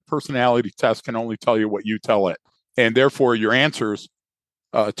personality test can only tell you what you tell it. And therefore, your answers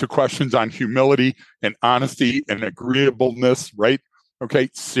to questions on humility and honesty and agreeableness, right? Okay,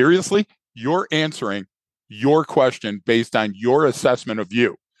 seriously, you're answering your question based on your assessment of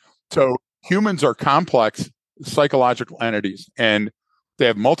you. So humans are complex psychological entities, and they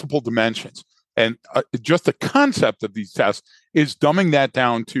have multiple dimensions. And just the concept of these tests is dumbing that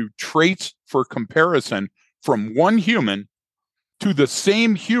down to traits for comparison from one human to the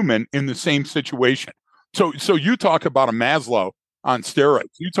same human in the same situation. So you talk about a Maslow on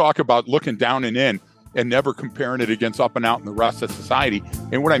steroids. You talk about looking down and in and never comparing it against up and out in the rest of society.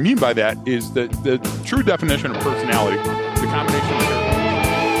 And what I mean by that is that the true definition of personality, the combination of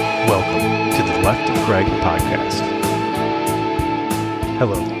Welcome to the Left of Greg podcast.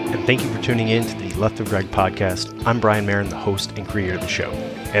 Hello, and thank you for tuning in to the Left of Greg podcast. I'm Brian Marin, the host and creator of the show.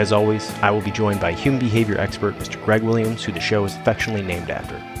 As always, I will be joined by human behavior expert Mr. Greg Williams, who the show is affectionately named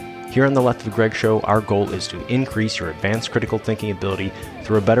after. Here on the Left of Greg show, our goal is to increase your advanced critical thinking ability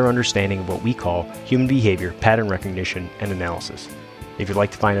through a better understanding of what we call human behavior, pattern recognition, and analysis. If you'd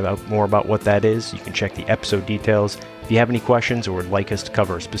like to find out more about what that is, you can check the episode details. If you have any questions or would like us to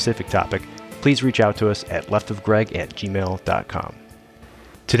cover a specific topic, please reach out to us at leftofgreg@gmail.com.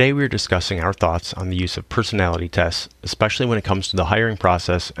 Today we are discussing our thoughts on the use of personality tests, especially when it comes to the hiring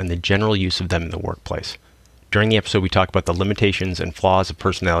process and the general use of them in the workplace. During the episode, we talk about the limitations and flaws of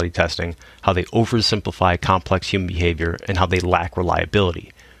personality testing, how they oversimplify complex human behavior, and how they lack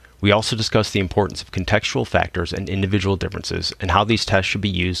reliability. We also discuss the importance of contextual factors and individual differences, and how these tests should be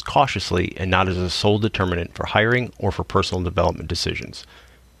used cautiously and not as a sole determinant for hiring or for personal development decisions.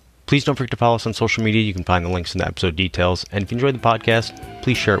 Please don't forget to follow us on social media. You can find the links in the episode details. And if you enjoyed the podcast,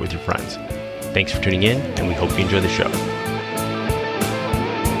 please share it with your friends. Thanks for tuning in, and we hope you enjoy the show.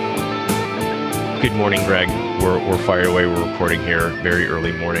 Good morning, Greg. We're fired away. We're recording here very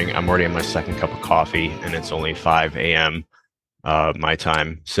early morning. I'm already on my second cup of coffee, and it's only 5 a.m. My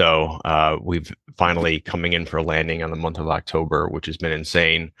time. So we've finally coming in for a landing on the month of October, which has been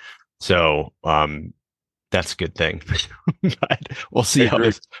insane. So that's a good thing. But we'll see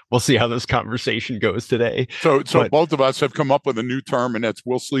how this conversation goes today. So both of us have come up with a new term, and it's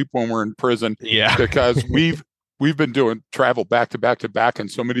 "we'll sleep when we're in prison." Yeah, because we've been doing travel back to back to back in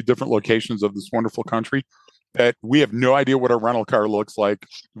so many different locations of this wonderful country that we have no idea what a rental car looks like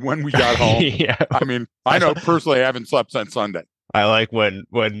when we got home. Yeah. I mean, I know personally I haven't slept since Sunday. I like when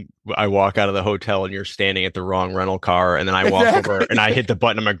I walk out of the hotel and you're standing at the wrong rental car, and then I walk over and I hit the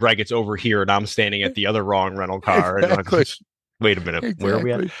button. I'm like, Greg, it's over here, and I'm standing at the other wrong rental car. Exactly. And wait a minute, Where are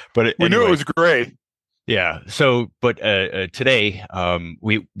we at? But we knew it was great. Yeah. So, but today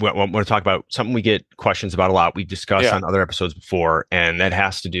we want to talk about something we get questions about a lot. We've discussed on other episodes before, and that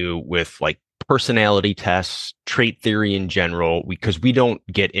has to do with like personality tests, trait theory in general. Because we don't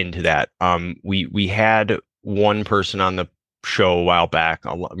get into that. We had one person on the show a while back.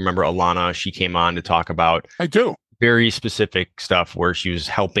 I remember Alana. She came on to talk about. I do. Very specific stuff where she was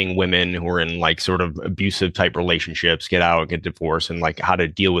helping women who were in like sort of abusive type relationships get out, get divorced, and like how to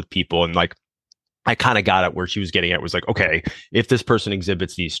deal with people. And like I kind of got it where she was getting at was like, okay, if this person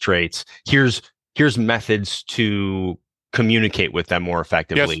exhibits these traits, here's methods to communicate with them more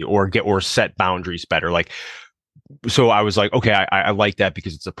effectively, or set boundaries better. Like, so I was like, okay, I like that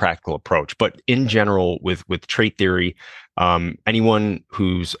because it's a practical approach. But in general, with trait theory, anyone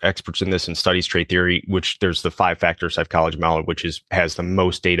who's experts in this and studies trait theory, which there's the 5-factor psychology model, which has the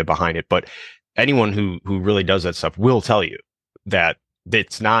most data behind it. But anyone who really does that stuff will tell you that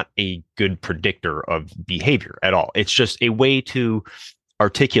it's not a good predictor of behavior at all. It's just a way to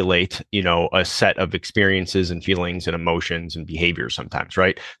articulate, a set of experiences and feelings and emotions and behaviors sometimes,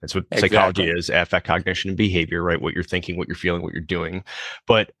 right? That's what psychology is: affect, cognition, and behavior, right? What you're thinking, what you're feeling, what you're doing.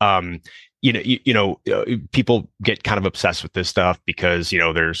 But people get kind of obsessed with this stuff because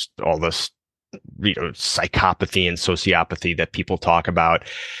there's all this psychopathy and sociopathy that people talk about.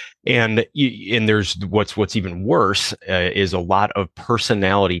 And there's what's even worse is a lot of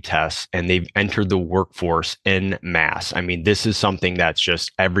personality tests, and they've entered the workforce en masse. I mean, this is something that's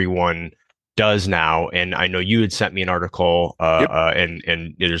just everyone does now. And I know you had sent me an article,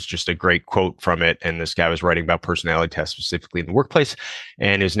 and there's just a great quote from it. And this guy was writing about personality tests specifically in the workplace.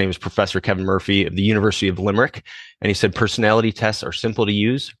 And his name is Professor Kevin Murphy of the University of Limerick. And he said, personality tests are simple to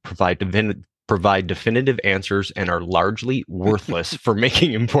use, provide provide definitive answers and are largely worthless for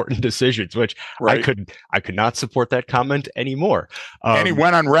making important decisions, which Right. I could not support that comment anymore. And he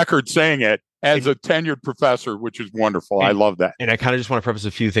went on record saying it as a tenured professor, which is wonderful. I love that. And I kind of just want to preface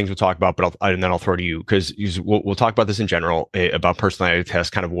a few things we'll talk about, but and then I'll throw to you because we'll talk about this in general about personality tests,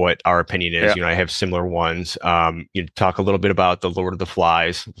 kind of what our opinion is. Yeah. I have similar ones. You talk a little bit about the Lord of the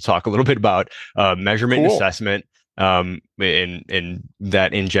Flies. We'll talk a little bit about measurement and assessment. And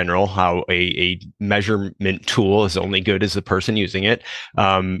that in general, how a measurement tool is only good as the person using it.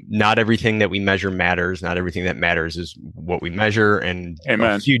 Not everything that we measure matters. Not everything that matters is what we measure, and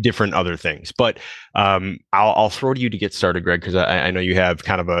Amen. A few different other things. But I'll throw to you to get started, Greg, because I know you have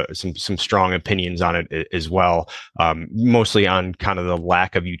kind of some strong opinions on it as well. Mostly on kind of the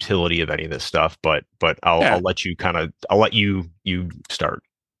lack of utility of any of this stuff. But I'll let you start.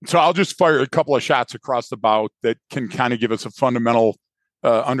 So I'll just fire a couple of shots across the bow that can kind of give us a fundamental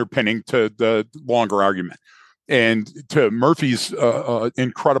underpinning to the longer argument. And to Murphy's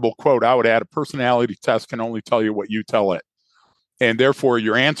incredible quote, I would add, a personality test can only tell you what you tell it. And therefore,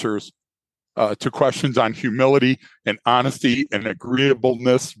 your answers to questions on humility and honesty and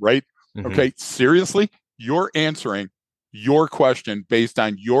agreeableness, right? Mm-hmm. Okay, seriously, you're answering your question based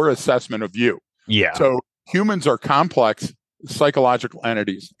on your assessment of you. Yeah. So humans are complex psychological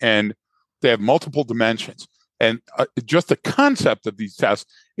entities, and they have multiple dimensions. And just the concept of these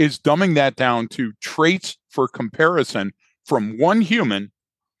tests is dumbing that down to traits for comparison from one human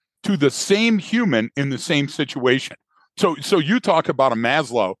to the same human in the same situation. So you talk about a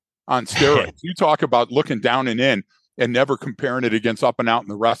Maslow on steroids. You talk about looking down and in and never comparing it against up and out in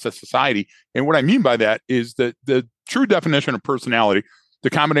the rest of society. And what I mean by that is that the true definition of personality, the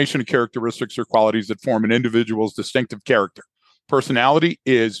combination of characteristics or qualities that form an individual's distinctive character. Personality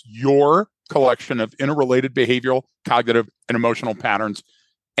is your collection of interrelated behavioral, cognitive, and emotional patterns,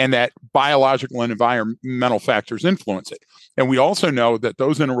 and that biological and environmental factors influence it. And we also know that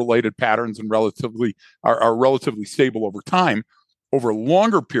those interrelated patterns and are relatively stable over time, over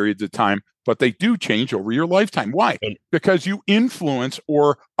longer periods of time, but they do change over your lifetime. Why? Because you influence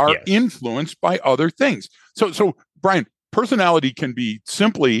or are influenced by other things. So Brian, personality can be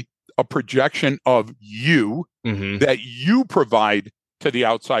simply a projection of you that you provide to the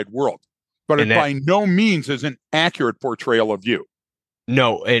outside world, but it by no means is an accurate portrayal of you.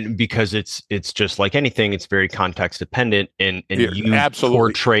 No, and because it's just like anything, it's very context dependent, and you absolutely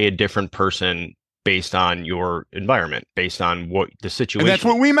portray a different person based on your environment, based on what the situation. And that's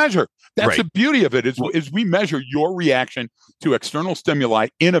what we measure. That's the beauty of it is we measure your reaction to external stimuli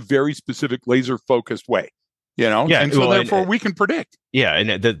in a very specific laser focused way. And so therefore we can predict. Yeah,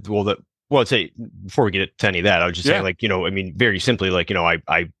 and I'd say before we get to any of that, I was just saying, very simply,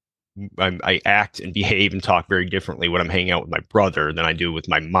 I act and behave and talk very differently when I'm hanging out with my brother than I do with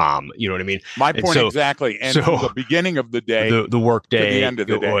my mom. You know what I mean? My point exactly. And so the beginning of the day, the work day, to the end of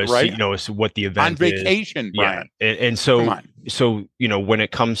the day, right? Is what the event on vacation, is. Brian. Yeah, and so when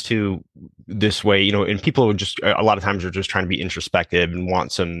it comes to this way, and people would just a lot of times are just trying to be introspective and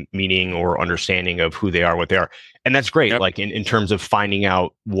want some meaning or understanding of who they are, what they are. And that's great. Yep. Like in terms of finding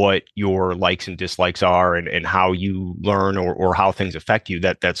out what your likes and dislikes are and how you learn or how things affect you,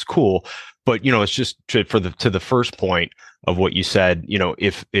 that's cool. But, it's just to the first point of what you said,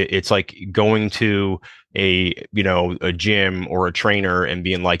 if it's like going to a gym or a trainer and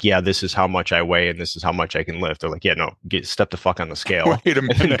being like, yeah, this is how much I weigh and this is how much I can lift. They're like, yeah, no, step the fuck on the scale and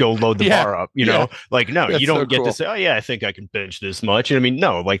then go load the bar up, no, that's you don't get to say, oh yeah, I think I can bench this much. And I mean,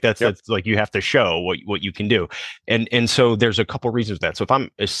 no, like that's like, you have to show what you can do. And so there's a couple reasons for that. So if I'm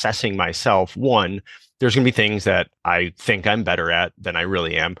assessing myself, one, there's going to be things that I think I'm better at than I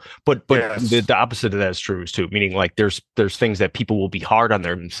really am. But the opposite of that is true too, meaning like there's things that people will be hard on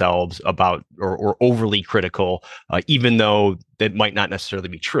themselves about or overly critical, even though that might not necessarily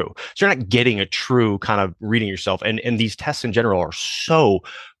be true. So you're not getting a true kind of reading yourself. And these tests in general are so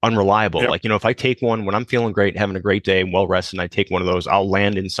unreliable. Yep. Like, if I take one when I'm feeling great, having a great day and well rested, and I take one of those, I'll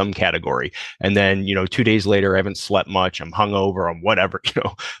land in some category. And then, 2 days later, I haven't slept much, I'm hungover, I'm whatever,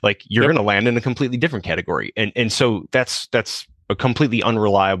 like you're going to land in a completely different category. And so that's a completely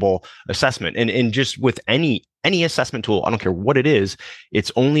unreliable assessment. And just with any assessment tool, I don't care what it is,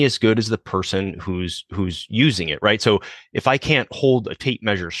 it's only as good as the person who's using it, right? So if I can't hold a tape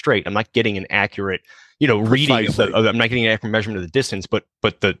measure straight, I'm not getting an accurate, reading I'm not getting an accurate measurement of the distance, but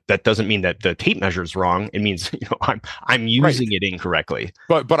that doesn't mean that the tape measure is wrong. It means, I'm using it incorrectly.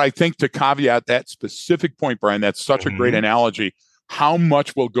 But I think to caveat that specific point, Brian, that's such a great analogy. how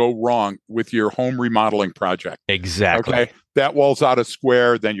much will go wrong with your home remodeling project. Exactly. Okay. That wall's out of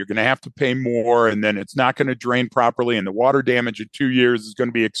square, then you're going to have to pay more, and then it's not going to drain properly, and the water damage in 2 years is going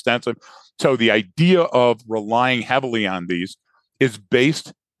to be extensive. So the idea of relying heavily on these is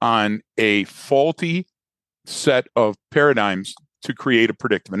based on a faulty set of paradigms to create a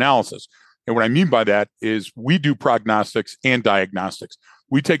predictive analysis. And what I mean by that is we do prognostics and diagnostics.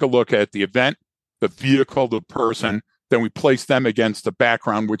 We take a look at the event, the vehicle, the person, then we place them against the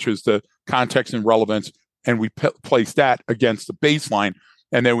background, which is the context and relevance, and we place that against the baseline,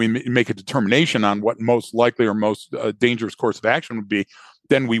 and then we make a determination on what most likely or most dangerous course of action would be.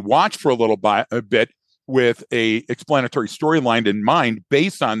 Then we watch for a bit with a explanatory storyline in mind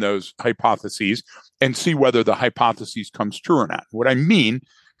based on those hypotheses and see whether the hypothesis comes true or not. What I mean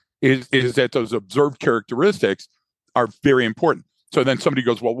is that those observed characteristics are very important. So then somebody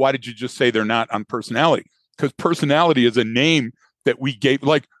goes, well, why did you just say they're not on personality? Because personality is a name that we gave,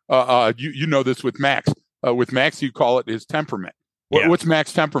 like, you know this with Max. With Max, you call it his temperament. Yeah. What's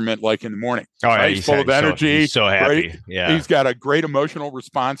Max's temperament like in the morning? Oh, yeah, right? He's full of energy. He's so happy. Right? Yeah. He's got a great emotional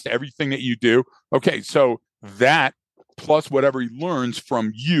response to everything that you do. Okay, so that plus whatever he learns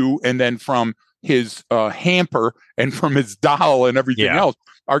from you and then from his hamper and from his doll and everything else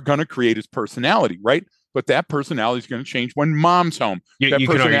are going to create his personality, right? But that personality is going to change when mom's home. That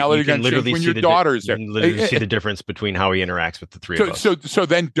personality is going to change when your daughter's there. You can literally see the difference between how he interacts with the three of us. So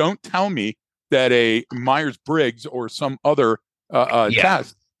then don't tell me that a Myers-Briggs or some other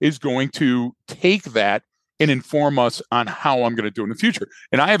test is going to take that and inform us on how I'm going to do in the future.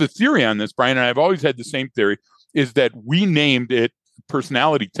 And I have a theory on this, Brian, and I've always had the same theory, is that we named it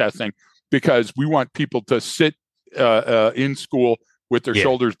personality testing because we want people to sit in school with their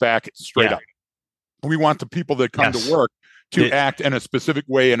shoulders back straight up. We want the people that come to work to act in a specific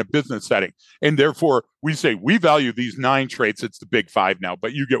way in a business setting. And therefore, we say we value these 9 traits. It's the big 5 now,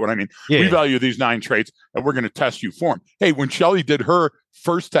 but you get what I mean. We value these 9 traits, and we're going to test you for them. Hey, when Shelley did her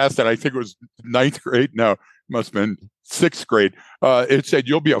first test, that I think it was 9th grade, no, it must have been 6th grade, it said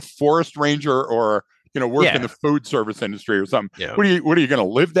you'll be a forest ranger or work in the food service industry or something. Yeah. What are you going to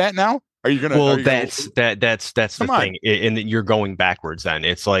live that now? Are you going to? Well, that's the thing, and you're going backwards. Then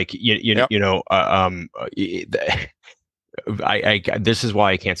it's like this is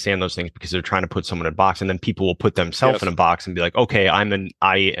why I can't stand those things, because they're trying to put someone in a box, and then people will put themselves in a box and be like, okay, I'm an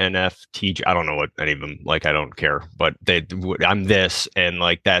INFTJ. I don't know what any of them, like, I don't care, but I'm this, and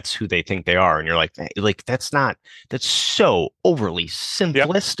like, that's who they think they are. And you're like that's so overly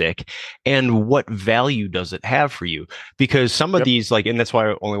simplistic. And what value does it have for you? Because some of these, like, and that's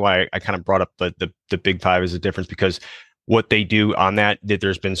why I kind of brought up the big 5 as a difference, because what they do on that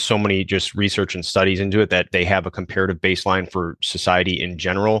there's been so many just research and studies into it that they have a comparative baseline for society in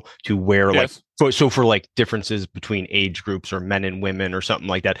general to where for like differences between age groups or men and women or something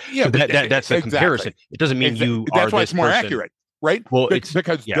like that. Yeah, so that's the comparison. It doesn't mean you are that's why it's more accurate, right? Well,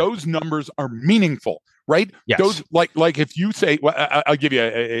 because those numbers are meaningful, right? Yes. Those like if you say, well, I'll give you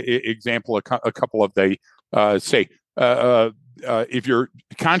an example, a couple of the if you're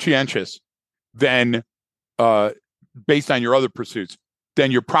conscientious, then based on your other pursuits, then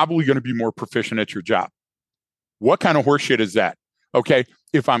you're probably going to be more proficient at your job. What kind of horseshit is that? Okay,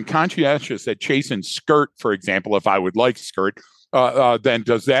 if I'm conscientious at chasing skirt, for example, if I would like skirt, then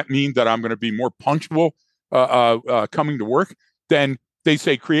does that mean that I'm going to be more punctual coming to work? Then they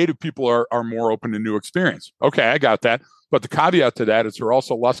say creative people are more open to new experience. Okay, I got that. But the caveat to that is they're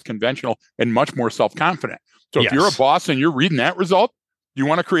also less conventional and much more self-confident. So if you're a boss and you're reading that result, you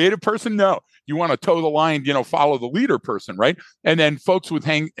want a creative person? No. You want to toe the line, follow the leader person, right? And then folks with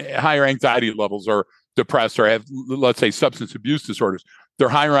higher anxiety levels or depressed or have, let's say, substance abuse disorders, they're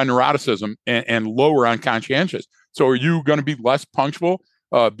higher on neuroticism and lower on conscientious. So are you going to be less punctual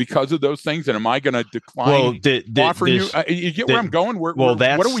because of those things? And am I going to decline offering you? You get where I'm going? What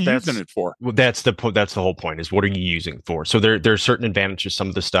are we using it for? Well, that's the whole point, is what are you using for? So there's certain advantages. Some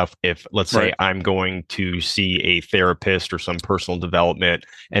of the stuff, if let's say I'm going to see a therapist or some personal development,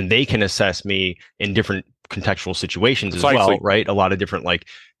 and they can assess me in different contextual situations as well, right? A lot of different, like,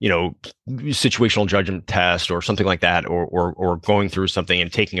 situational judgment test or something like that, or going through something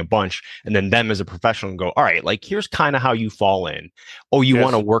and taking a bunch, and then them as a professional go, all right, like, here's kind of how you fall in. Oh, you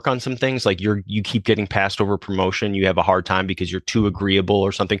want to work on some things, like you keep getting passed over promotion, you have a hard time because you're too agreeable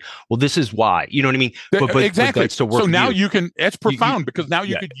or something. Well, this is why, you know what I mean? But exactly. So now you can, it's profound, because now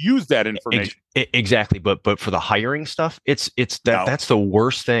you could use that information. Exactly. But for the hiring stuff, that's the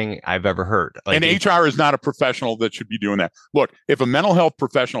worst thing I've ever heard. Like, and HR is not a professional that should be doing that. Look, if a mental health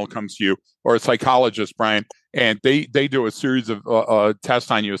professional professional comes to you, or a psychologist, Brian, and they do a series of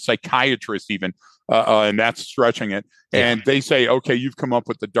tests on you, a psychiatrist even, and that's stretching it. And they say, okay, you've come up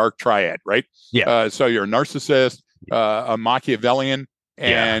with the dark triad, right? Yeah. So you're a narcissist, a Machiavellian,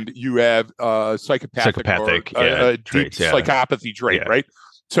 and you have psychopathic or deep psychopathy trait, right?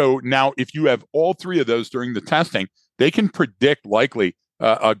 So now if you have all three of those during the testing, they can predict likely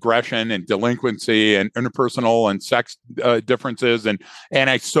aggression and delinquency and interpersonal and sex differences and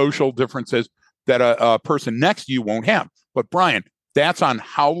antisocial differences that a person next to you won't have. But Brian, that's on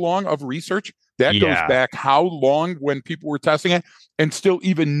how long of research? That goes back how long when people were testing it? And still,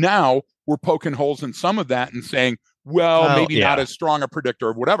 even now, we're poking holes in some of that and saying, well, maybe not as strong a predictor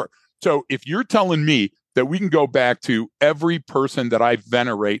or whatever. So if you're telling me that we can go back to every person that I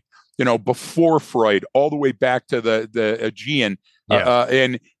venerate, before Freud, all the way back to the Aegean,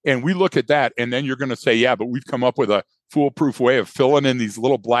 and we look at that, and then you're going to say, yeah, but we've come up with a foolproof way of filling in these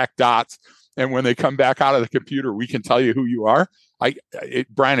little black dots, and when they come back out of the computer, we can tell you who you are.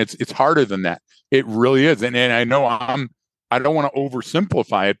 Brian, it's harder than that. It really is, and I know I don't want to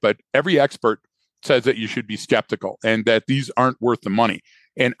oversimplify it, but every expert says that you should be skeptical and that these aren't worth the money.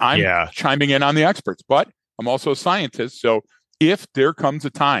 And I'm chiming in on the experts, but I'm also a scientist. So if there comes a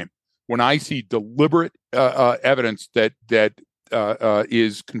time when I see deliberate evidence that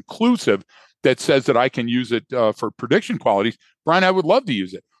is conclusive, that says that I can use it for prediction qualities, Brian, I would love to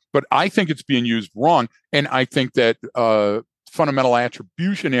use it. But I think it's being used wrong. And I think that fundamental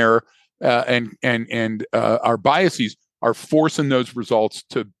attribution error and our biases are forcing those results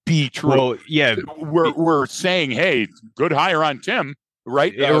to be true. Well, we're saying, hey, good hire on Tim,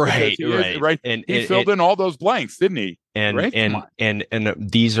 right? Right. And he filled in all those blanks, didn't he? And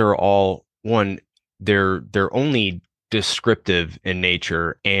these are all they're only descriptive in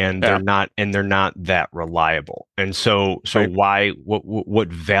nature, and they're not that reliable. And so why what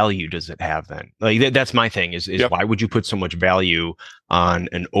value does it have then? Like that's my thing is why would you put so much value on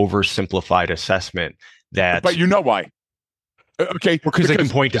an oversimplified assessment that? But you know why? Okay, because they can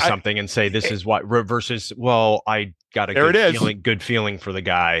point to something and say this is why versus I got a good feeling for the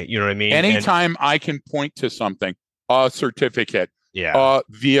guy. You know what I mean? Anytime I can point to something, a certificate, a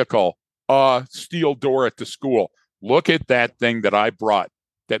vehicle, a steel door at the school. Look at that thing that I brought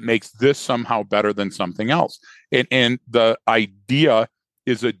that makes this somehow better than something else. And the idea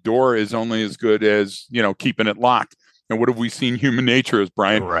is a door is only as good as, keeping it locked. And what have we seen human nature is,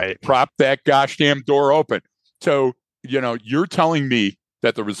 Brian? Right. Prop that gosh damn door open. So, you're telling me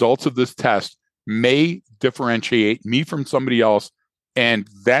that the results of this test may differentiate me from somebody else, and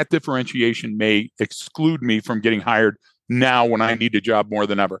that differentiation may exclude me from getting hired now when I need a job more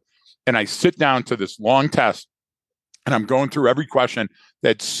than ever. And I sit down to this long test, and I'm going through every question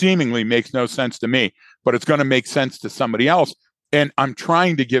that seemingly makes no sense to me, but it's going to make sense to somebody else. And I'm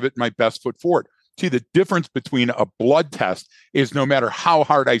trying to give it my best foot forward. See, the difference between a blood test is no matter how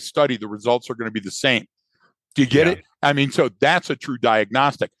hard I study, the results are going to be the same. Do you get it? I mean, so that's a true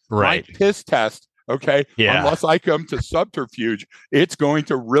diagnostic. Right. My piss test, unless I come to subterfuge, it's going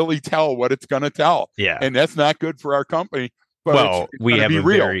to really tell what it's going to tell. Yeah. And that's not good for our company. But we have a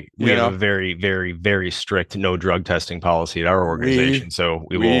very, very, very strict no drug testing policy at our organization. So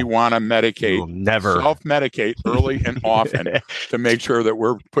we want to medicate, we'll never self-medicate early and often to make sure that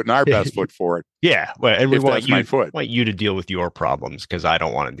we're putting our best foot forward. Yeah, well, and we want you to deal with your problems because I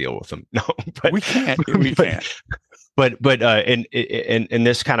don't want to deal with them. No, but we can't. We can't. But and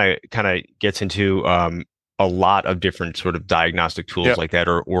this kind of gets into a lot of different sort of diagnostic tools like that,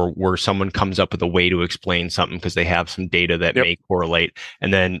 or where someone comes up with a way to explain something because they have some data that may correlate,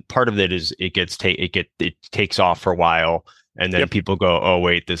 and then part of it is it takes off for a while, and then people go, oh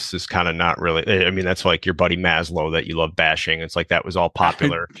wait, this is kind of not really. I mean, that's like your buddy Maslow that you love bashing. It's like that was all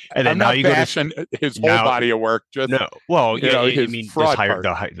popular, and then now you go to his whole body of work. Just no, well, I mean,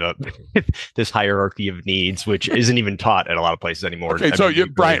 this hierarchy of needs, which isn't even taught at a lot of places anymore.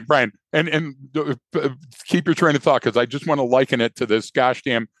 Okay, Brian, and keep your train of thought because I just want to liken it to this gosh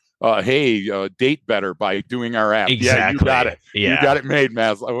damn. Date better by doing our app. Exactly. Yeah, you got it. Yeah. You got it made,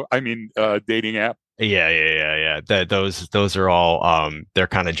 Maslow. I mean, dating app. Yeah. Those are all they're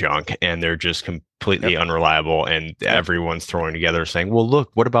kind of junk and they're just completely unreliable. And everyone's throwing together saying, "Well, look,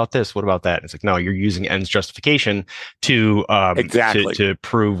 what about this? What about that?" And it's like, no, you're using ends justification to to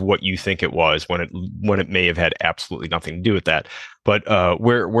prove what you think it was when it may have had absolutely nothing to do with that. But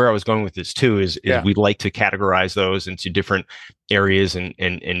where I was going with this too is we'd like to categorize those into different areas,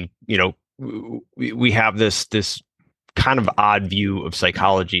 and we have this kind of odd view of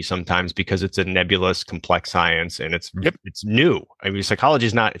psychology sometimes because it's a nebulous, complex science, and it's new. I mean, psychology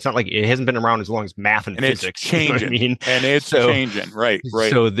is not. It's not like it hasn't been around as long as math and physics. It's changing. You know what I mean? And it's changing. Right.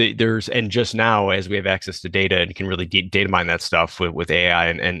 So and just now, as we have access to data and can really data mine that stuff with AI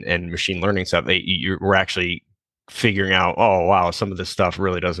and machine learning stuff, we're actually figuring out, oh wow, some of this stuff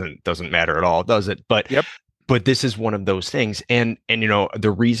really doesn't matter at all, does it? But this is one of those things, and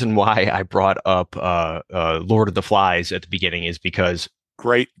the reason why I brought up Lord of the Flies at the beginning is because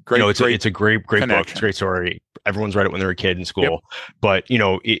great, it's a great book, it's a great story. Everyone's read it when they were a kid in school, but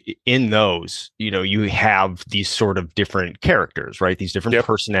in those, you have these sort of different characters, right? These different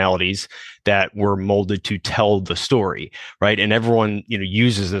personalities that were molded to tell the story, right? And everyone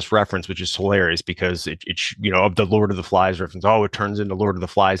uses this reference, which is hilarious because it of the Lord of the Flies reference. Oh, it turns into Lord of the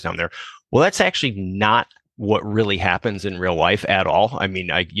Flies down there. Well, that's actually not what really happens in real life at all. I mean,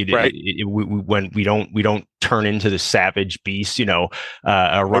 when we don't turn into the savage beast,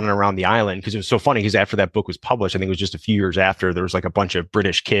 running around the island. Because it was so funny because after that book was published, I think it was just a few years after, there was like a bunch of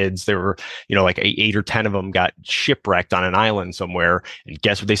British kids. There were, like 8 or 10 of them got shipwrecked on an island somewhere. And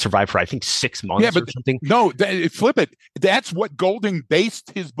guess what? They survived for, I think, 6 months or something. No, flip it. That's what Golding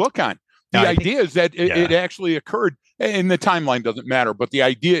based his book on. The idea is that it actually occurred, and the timeline doesn't matter, but the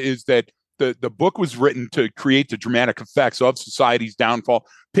idea is that the book was written to create the dramatic effects of society's downfall.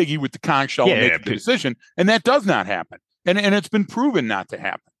 Piggy with the conch shell making the decision, and that does not happen, and it's been proven not to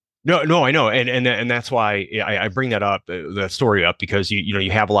happen. No, I know, and that's why I bring that up, the story up, because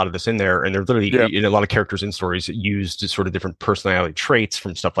you have a lot of this in there, and they're literally a lot of characters in stories used sort of different personality traits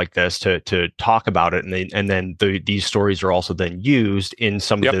from stuff like this to talk about it, and then these stories are also then used in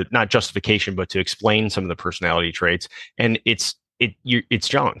some of the, not justification, but to explain some of the personality traits, and it's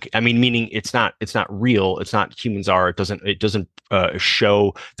junk. I mean, meaning it's not real. It's not humans are. It doesn't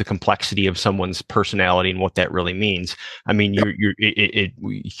show the complexity of someone's personality and what that really means. I mean,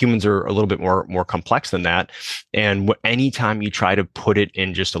 humans are a little bit more complex than that. And anytime you try to put it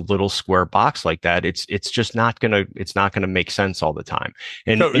in just a little square box like that, it's just not gonna make sense all the time.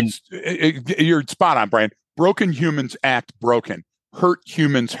 And you're spot on, Brian. Broken humans act broken. Hurt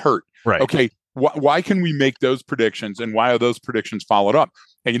humans hurt. Right. Okay. Why can we make those predictions, and why are those predictions followed up?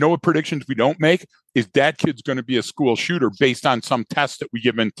 And you know what predictions we don't make is that kid's going to be a school shooter based on some test that we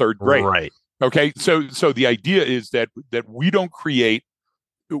give him in 3rd grade. Right. Okay. So the idea is that we don't create.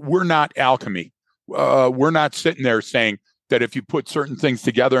 We're not alchemy. We're not sitting there saying that if you put certain things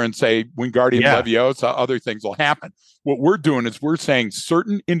together and say Wingardium Leviosa, other things will happen. What we're doing is we're saying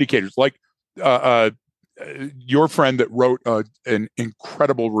certain indicators, like your friend that wrote an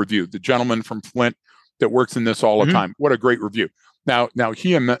incredible review, the gentleman from Flint that works in this all the time. What a great review. Now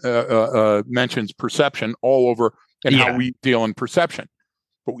he mentions perception all over and how we deal in perception,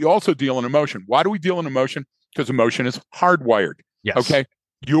 but we also deal in emotion. Why do we deal in emotion? Because emotion is hardwired. Yes. Okay.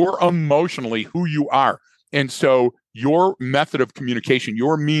 You're emotionally who you are. And so your method of communication,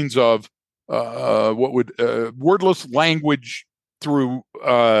 your means of wordless language through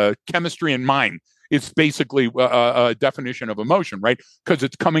chemistry and mind, it's basically a definition of emotion, right? Because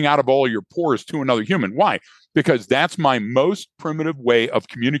it's coming out of all your pores to another human. Why? Because that's my most primitive way of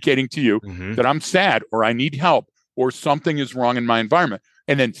communicating to you that I'm sad or I need help or something is wrong in my environment.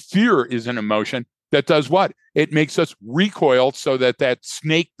 And then fear is an emotion that does what? It makes us recoil so that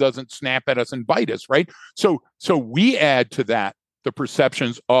snake doesn't snap at us and bite us, right? So we add to that the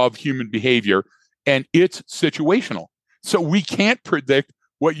perceptions of human behavior, and it's situational. So we can't predict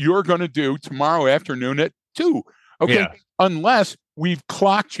what you're going to do tomorrow afternoon at 2. Okay. Unless we've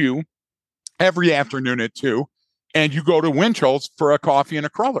clocked you every afternoon at 2 and you go to Winchell's for a coffee and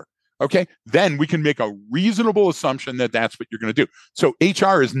a cruller. Okay. Then we can make a reasonable assumption that that's what you're going to do. So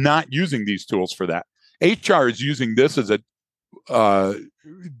HR is not using these tools for that. HR is using this as a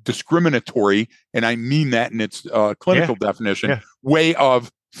discriminatory, and I mean that in its clinical definition, way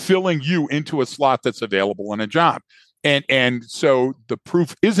of filling you into a slot that's available in a job. And so the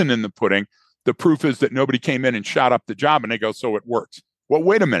proof isn't in the pudding. The proof is that nobody came in and shot up the job and they go, so it works. Well,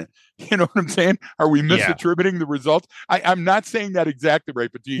 wait a minute. You know what I'm saying? Are we misattributing the results? I'm not saying that exactly right,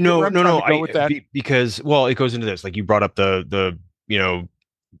 but do you know where I'm trying to go with that? Because, well, it goes into this. Like you brought up the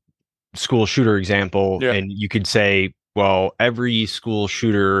school shooter example, and you could say, well, every school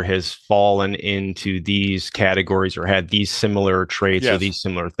shooter has fallen into these categories or had these similar traits or these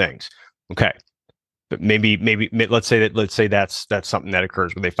similar things. Okay. But maybe let's say that's something that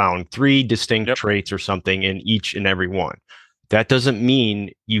occurs where they found 3 distinct traits or something in each and every one. That doesn't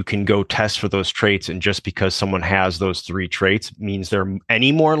mean you can go test for those traits, and just because someone has those 3 traits means they're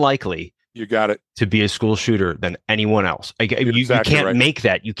any more likely You got it. to be a school shooter than anyone else. You're You exactly can't right. make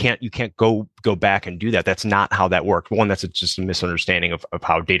that. You can't go back and do that. That's not how that worked. One, that's just a misunderstanding of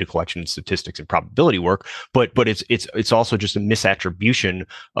how data collection and statistics and probability work. But it's also just a misattribution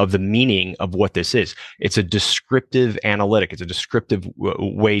of the meaning of what this is. It's a descriptive analytic. It's a descriptive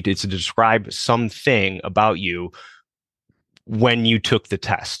way to describe something about you when you took the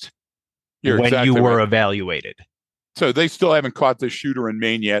test, You're when exactly you were right. evaluated. So they still haven't caught the shooter in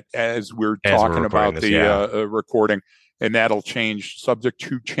Maine yet, as we're talking about this, the recording, and that'll change, subject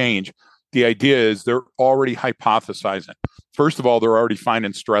to change. The idea is they're already hypothesizing. First of all, they're already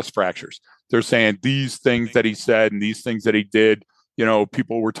finding stress fractures. They're saying these things that he said and these things that he did,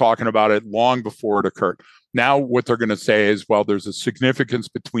 people were talking about it long before it occurred. Now what they're going to say is, well, there's a significance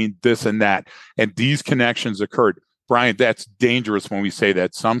between this and that, and these connections occurred. Brian, that's dangerous when we say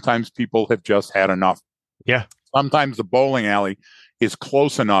that. Sometimes people have just had enough. Yeah. Sometimes the bowling alley is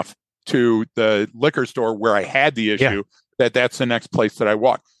close enough to the liquor store where I had the issue that that's the next place that I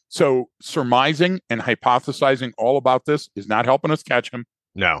walk. So surmising and hypothesizing all about this is not helping us catch him.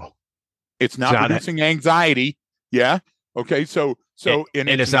 No. It's not producing anxiety. Yeah. Okay. So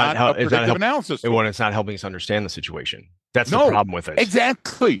it's not a predictive analysis. When it's not helping us understand the situation. That's the problem with it.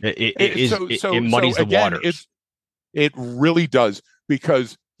 Exactly. It muddies the waters. It really does,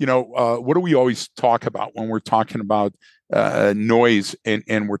 because what do we always talk about when we're talking about noise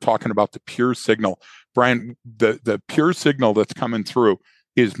and we're talking about the pure signal? Brian, the pure signal that's coming through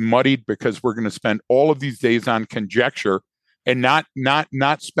is muddied because we're going to spend all of these days on conjecture and not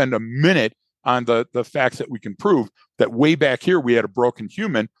spend a minute on the facts that we can prove that way back here we had a broken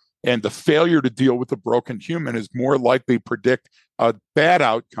human, and the failure to deal with a broken human is more likely to predict a bad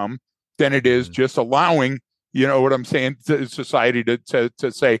outcome than it is just allowing, you know what I'm saying, to society to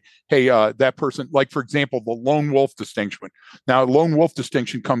say, hey, that person, like, for example, the lone wolf distinction. Now, lone wolf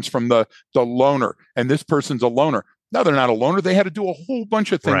distinction comes from the loner, and this person's a loner. No, they're not a loner. They had to do a whole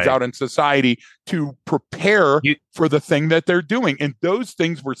bunch of things out in society to prepare for the thing that they're doing. And those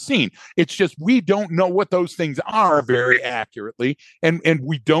things were seen. It's just we don't know what those things are very accurately, and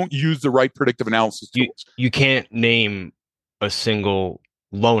we don't use the right predictive analysis tools. You can't name a single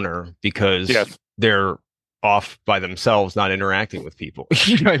loner because they're off by themselves, not interacting with people.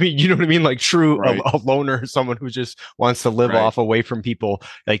 You know what I mean? Like a loner, someone who just wants to live off away from people.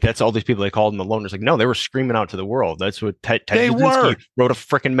 Like that's all these people they called them the loners. Like, no, they were screaming out to the world. That's what Ted Kaczynski wrote a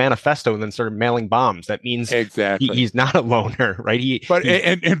freaking manifesto and then started mailing bombs. That means he's not a loner, right?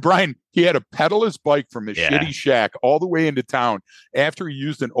 And Brian, he had to pedal his bike from his shitty shack all the way into town after he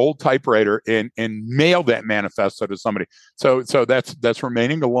used an old typewriter and mailed that manifesto to somebody. So that's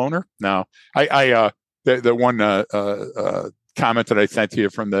remaining a loner. No, The one comment that I sent to you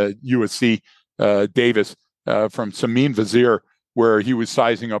from the USC Davis from Samin Vazir, where he was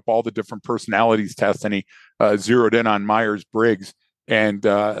sizing up all the different personalities tests, and he zeroed in on Myers-Briggs, and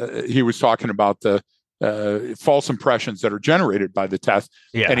he was talking about the false impressions that are generated by the test,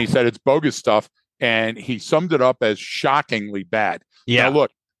 and he said it's bogus stuff, and he summed it up as shockingly bad. Now, look,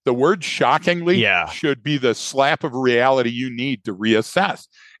 the word shockingly should be the slap of reality you need to reassess.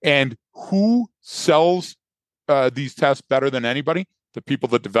 And who sells these tests better than anybody? The people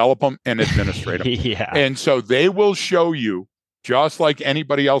that develop them and administrate them. And so they will show you, just like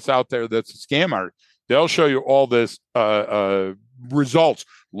anybody else out there that's a scam artist, they'll show you all this results.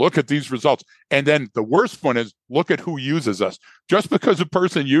 Look at these results. And then the worst one is, look at who uses us. Just because a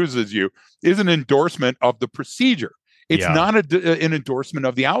person uses you is an endorsement of the procedure. It's not an endorsement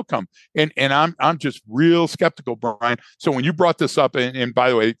of the outcome. And I'm just real skeptical, Brian. So when you brought this up, and by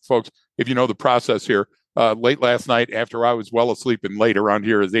the way, folks, if you know the process here, late last night after I was well asleep, and late around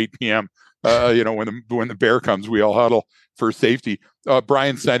here is 8 p.m., when the bear comes, we all huddle for safety.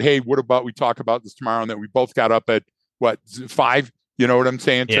 Brian said, hey, what about we talk about this tomorrow? And then we both got up at 5, you know what I'm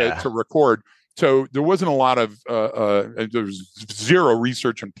saying, to record. So there wasn't a lot of, there was zero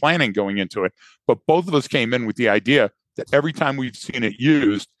research and planning going into it, but both of us came in with the idea that every time we've seen it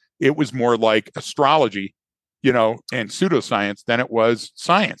used, it was more like astrology, and pseudoscience than it was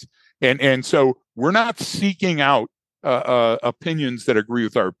science. And so we're not seeking out opinions that agree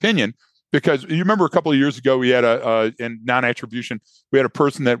with our opinion, because you remember a couple of years ago, we had in non-attribution, we had a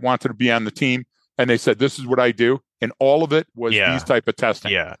person that wanted to be on the team, and they said, this is what I do. And all of it was these type of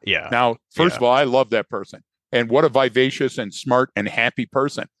testing. Now, first of all, I love that person. And what a vivacious and smart and happy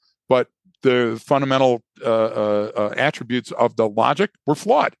person. But the fundamental attributes of the logic were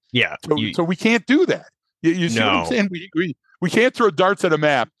flawed. So we can't do that. You see what I'm saying? We can't throw darts at a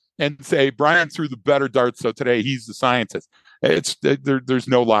map and say, Brian threw the better darts, so today he's the scientist. There's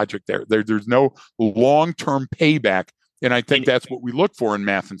no logic there. There's no long-term payback And I think that's what we look for in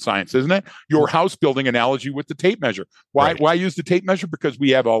math and science, isn't it? Your house building analogy with the tape measure. Why use the tape measure? Because we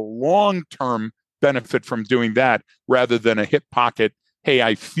have a long-term benefit from doing that rather than a hip pocket, hey,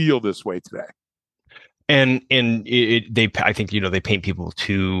 I feel this way today. And I think, they paint people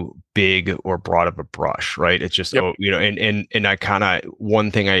too big or broad of a brush, right? It's just, and I kind of,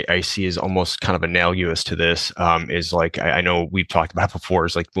 one thing I see is almost kind of analogous to this, is like, I know we've talked about before,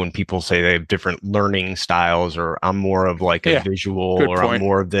 is like when people say they have different learning styles, or I'm more of like a visual, or I'm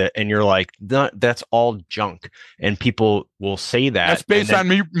more of the, and you're like, that's all junk. And people will say that. That's based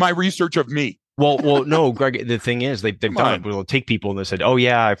on my research of me. Well, no, Greg, the thing is they've done it. We'll take people and they said, oh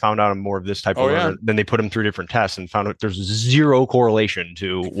yeah, I found out I'm more of this type of learner. Then they put them through different tests and found out there's zero correlation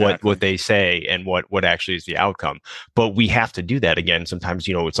to what they say and what actually is the outcome. But we have to do that again. Sometimes,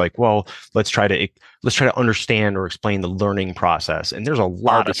 it's like, well, let's try to understand or explain the learning process. And there's a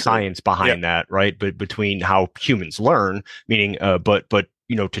lot of science behind that, right? But between how humans learn, meaning, but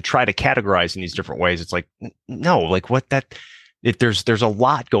to try to categorize in these different ways, it's like, no, like what that. There's a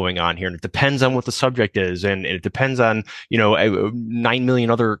lot going on here, and it depends on what the subject is, and it depends on 9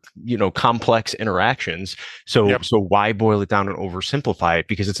 million other complex interactions. So why boil it down and oversimplify it,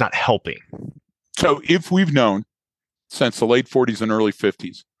 because it's not helping. So if we've known since the late 40s and early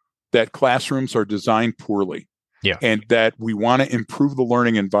 50s that classrooms are designed poorly, and that we want to improve the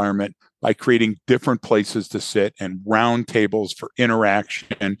learning environment by creating different places to sit and round tables for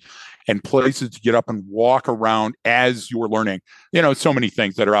interaction and places to get up and walk around as you're learning. So many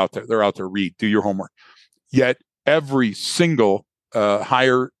things that are out there. They're out there. Read, do your homework. Yet every single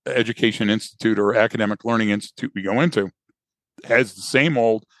higher education institute or academic learning institute we go into has the same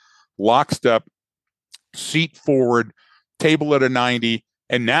old lockstep, seat forward, table at a 90.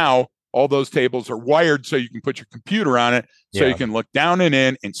 And now all those tables are wired so you can put your computer on it, so you can look down and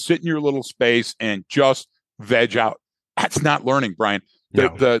in and sit in your little space and just veg out. That's not learning, Brian.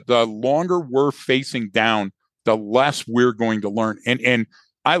 The longer we're facing down, the less we're going to learn. And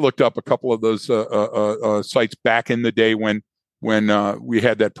I looked up a couple of those sites back in the day when we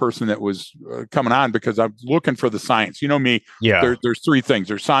had that person that was coming on, because I'm looking for the science. You know me. There's three things.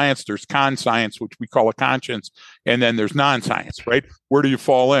 There's science, there's con science, which we call a conscience, and then there's non-science, right? Where do you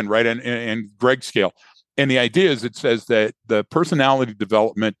fall in, right? And Greg's scale. And the idea is, it says that the personality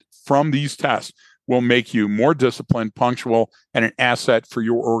development from these tests will make you more disciplined, punctual, and an asset for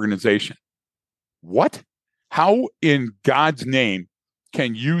your organization. What? How in God's name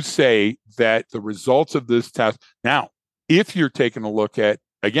can you say that the results of this test? Now, if you're taking a look at,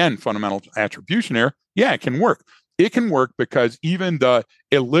 again, fundamental attribution error, it can work. It can work because even the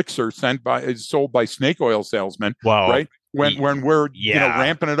elixir is sold by snake oil salesmen, right? When we're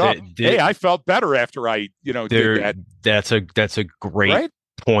ramping it up, hey, I felt better after I did that. That's a great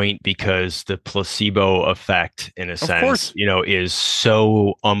point, because the placebo effect, in a sense, is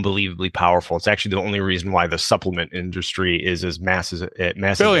so unbelievably powerful. It's actually the only reason why the supplement industry is as massive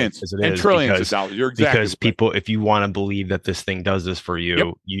billions as it and is, trillions of dollars. You're exactly because people, if you want to believe that this thing does this for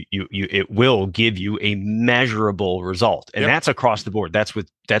you, it will give you a measurable result, and that's across the board. That's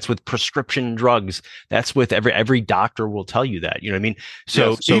with prescription drugs. That's with every doctor will tell you that. You know what I mean?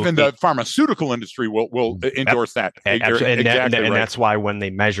 So even the pharmaceutical industry will endorse that. And that's why when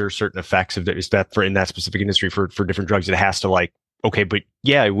they measure certain effects of in that specific industry for different drugs, it has to like, okay, but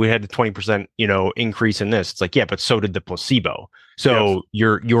we had a 20% increase in this. It's like, but so did the placebo. So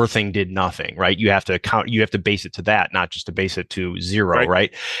your thing did nothing, right? You have to base it to that, not just to base it to zero,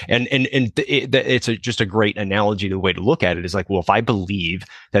 right? And it's just a great analogy. The way to look at it is like, well, if I believe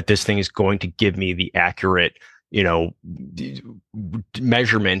that this thing is going to give me the accurate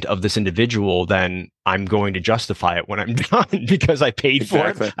measurement of this individual, then I'm going to justify it when I'm done, because I paid for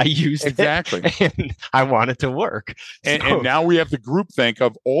it, I used it, and I want it to work. And now we have the groupthink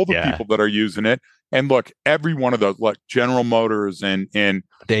of all the people that are using it. And look, every one of those, General Motors and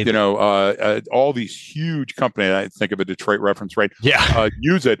all these huge companies, I think of a Detroit reference, right?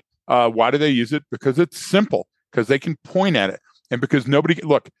 Use it. Why do they use it? Because it's simple, because they can point at it. And because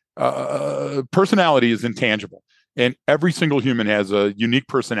personality is intangible, and every single human has a unique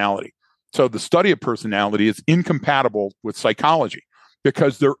personality. So the study of personality is incompatible with psychology,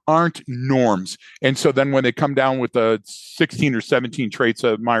 because there aren't norms. And so then when they come down with the 16 or 17 traits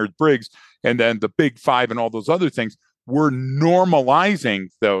of Myers-Briggs, and then the big five and all those other things, we're normalizing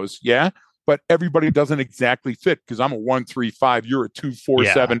those. But everybody doesn't exactly fit, because I'm a 1-3-5, you're a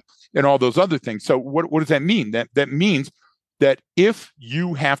 2-4-7, and all those other things. So what does that mean? That means that if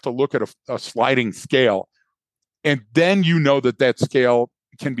you have to look at a sliding scale, and then that scale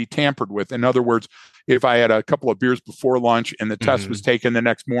can be tampered with. In other words, if I had a couple of beers before lunch and the test was taken the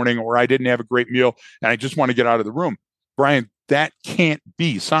next morning, or I didn't have a great meal and I just want to get out of the room, Brian, that can't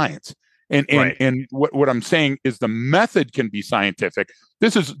be science. And Right. and what I'm saying is the method can be scientific.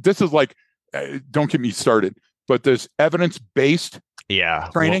 This is like, don't get me started, but this evidence-based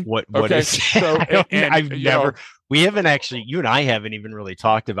training. What Okay, is so I've never we haven't actually, you and I haven't even really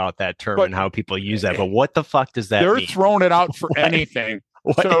talked about that term and how people use that, but what the fuck does that they're mean? throwing it out for anything.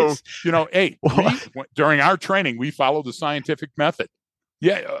 So hey, during our training we follow the scientific method.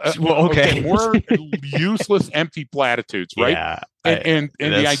 Yeah. Okay. More useless, empty platitudes, right? Yeah. And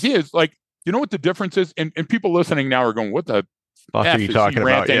the idea is like, you know what the difference is? And people listening now are going, what the fuck are you talking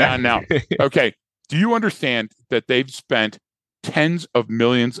about? On now? Okay. Do you understand that they've spent tens of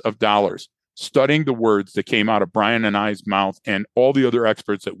millions of dollars studying the words that came out of Brian and I's mouth and all the other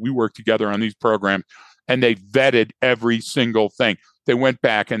experts that we work together on these programs, and they vetted every single thing. They went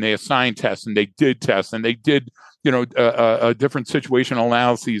back and they assigned tests and they did tests and they did, different situational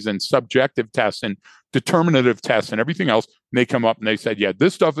analyses and subjective tests and determinative tests and everything else. And they come up and they said, yeah,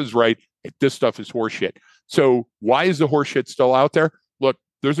 this stuff is right. This stuff is horseshit. So why is the horseshit still out there? Look,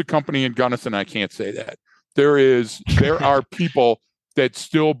 there's a company in Gunnison. I can't say that. There are people that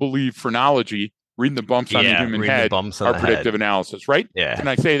still believe phrenology, reading the bumps on the human head, are predictive analysis, right? Yeah. Can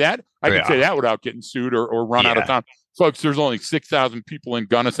I say that? I can say that without getting sued or run out of town. Folks, there's only 6,000 people in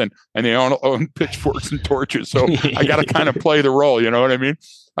Gunnison, and they all own pitchforks and torches. So I got to kind of play the role. You know what I mean?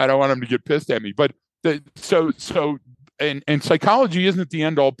 I don't want them to get pissed at me. But so psychology isn't the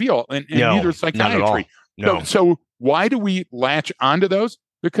end all be all, and neither is psychiatry. No. So why do we latch onto those?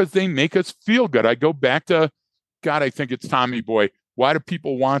 Because they make us feel good. I go back to, God, I think it's Tommy Boy. Why do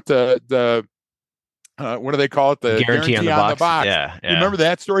people want the what do they call it? The guarantee on the box. Yeah. You remember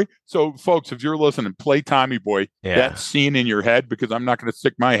that story? So, folks, if you're listening, play Tommy Boy. That scene in your head, because I'm not going to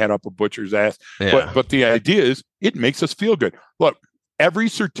stick my head up a butcher's ass. Yeah. But the idea is it makes us feel good. Look, every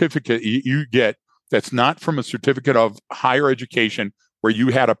certificate you get that's not from a certificate of higher education where you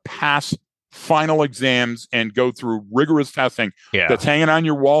had to pass final exams and go through rigorous testing that's hanging on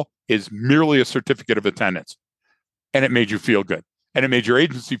your wall is merely a certificate of attendance. And it made you feel good. And it made your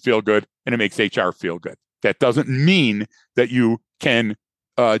agency feel good, and it makes HR feel good. That doesn't mean that you can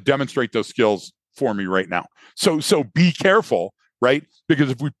demonstrate those skills for me right now. So be careful, right? Because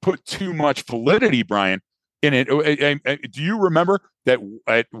if we put too much validity, Brian, in it, do you remember that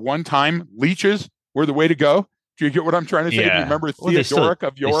at one time leeches were the way to go? Do you get what I'm trying to say? Yeah. Do you remember Theodoric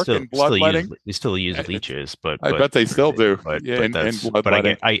of York and bloodletting? They still use leeches, but I bet they still do. But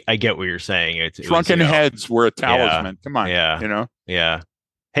I get what you're saying. Shrunken heads were a talisman. Come on, Yeah.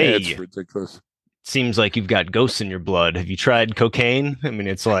 Hey, it's ridiculous. Seems like you've got ghosts in your blood. Have you tried cocaine? I mean,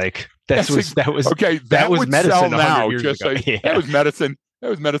 it's like that was okay. That was medicine now. Just ago. That was medicine. That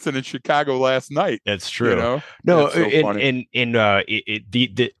was medicine in Chicago last night. That's true. You know? No,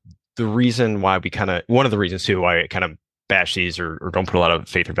 the reason why one of the reasons too why I kind of bash these or don't put a lot of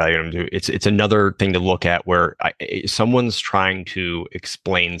faith or value in them, it's another thing to look at where someone's trying to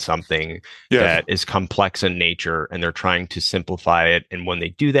explain something that is complex in nature and they're trying to simplify it, and when they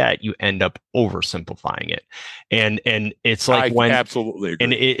do that you end up oversimplifying it, and it's like I absolutely agree.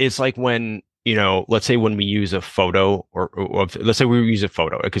 And it's like when let's say when we use a photo or let's say we use a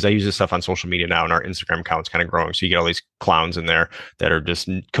photo, because I use this stuff on social media now and our Instagram account's kind of growing. So you get all these clowns in there that are just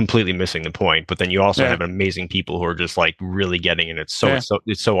completely missing the point. But then you also have amazing people who are just like really getting it. It's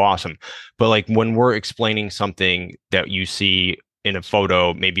so awesome. But like when we're explaining something that you see in a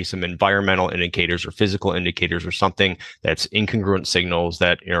photo, maybe some environmental indicators or physical indicators or something that's incongruent signals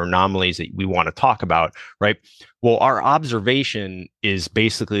that are anomalies that we want to talk about, right? Well, our observation is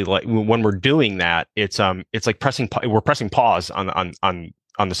basically like when we're doing that, it's like we're pressing pause on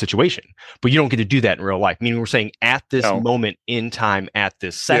the situation, but you don't get to do that in real life. Meaning we're saying at this moment in time, at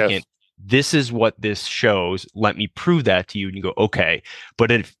this second, this is what this shows. Let me prove that to you. And you go, okay. But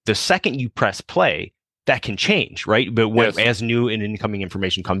if the second you press play, that can change, right? But as new and incoming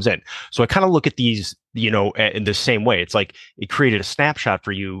information comes in. So I kind of look at these, in the same way. It's like it created a snapshot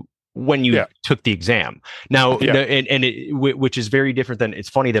for you when you took the exam. Now, which is very different than, it's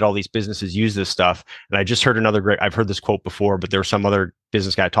funny that all these businesses use this stuff. And I just heard I've heard this quote before, but there was some other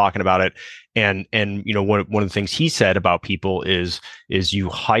business guy talking about it. And one of the things he said about people is you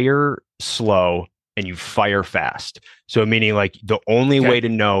hire slow and you fire fast. So meaning like the only way to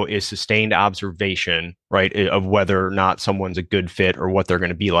know is sustained observation, right? Of whether or not someone's a good fit or what they're going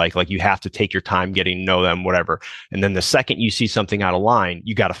to be like. Like you have to take your time getting to know them, whatever. And then the second you see something out of line,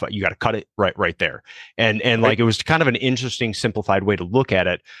 you got to cut it right there. And like it was kind of an interesting simplified way to look at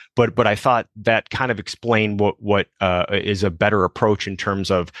it. But I thought that kind of explained what is a better approach in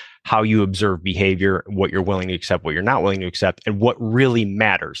terms of how you observe behavior, what you're willing to accept, what you're not willing to accept, and what really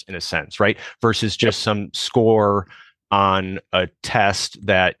matters in a sense, right? Versus just some score on a test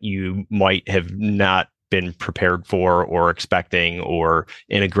that you might have not been prepared for or expecting or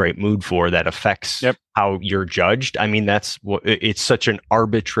in a great mood for that affects how you're judged. I mean, it's such an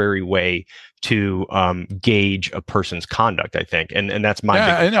arbitrary way to gauge a person's conduct, I think. And that's my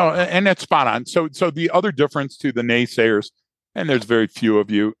big and that's spot on. So the other difference to the naysayers, and there's very few of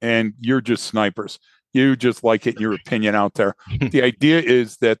you, and you're just snipers. You just like it, your opinion out there. The idea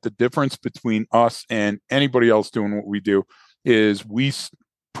is that the difference between us and anybody else doing what we do is we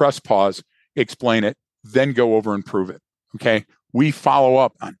press pause, explain it, then go over and prove it. Okay. We follow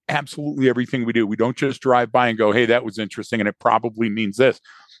up on absolutely everything we do. We don't just drive by and go, hey, that was interesting, and it probably means this.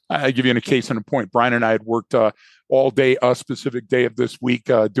 I give you a case in a point. Brian and I had worked all day, a specific day of this week,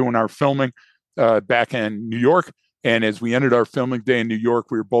 doing our filming back in New York. And as we ended our filming day in New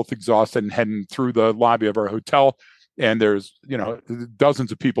York, we were both exhausted and heading through the lobby of our hotel. And there's,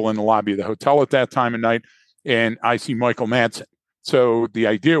 dozens of people in the lobby of the hotel at that time of night. And I see Michael Madsen. So the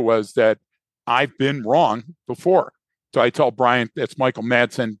idea was that I've been wrong before. So I tell Brian, that's Michael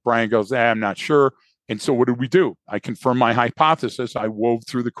Madsen. Brian goes, I'm not sure. And so what did we do? I confirmed my hypothesis. I wove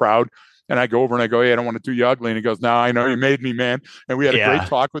through the crowd and I go over and I go, hey, I don't want to do you ugly. And he goes, no, I know you made me, man. And we had a great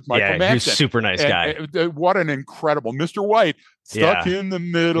talk with Michael Madsen. He's a super nice guy. What an incredible Mr. White stuck in the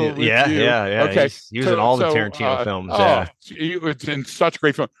middle. Yeah. Okay. He was in all the Tarantino films. It's in such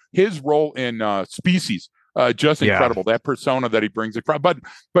great film. His role in Species, just incredible. That persona that he brings across.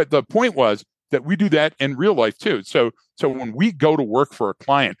 But the point was that we do that in real life too. So when we go to work for a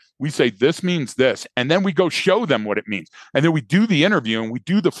client, we say this means this, and then we go show them what it means. And then we do the interview and we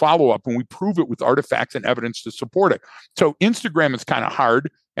do the follow-up and we prove it with artifacts and evidence to support it. So Instagram is kind of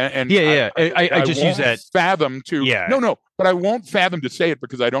hard. And I just use that fathom to but I won't fathom to say it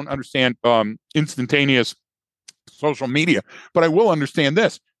because I don't understand instantaneous social media. But I will understand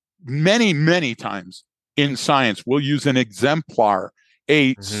this. Many, many times in science, we'll use an exemplar,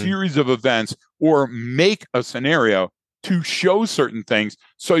 a series of events, or make a scenario to show certain things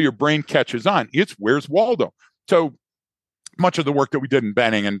so your brain catches on. It's Where's Waldo? So much of the work that we did in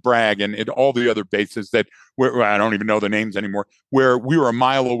Benning and Bragg and all the other bases that where I don't even know the names anymore, where we were a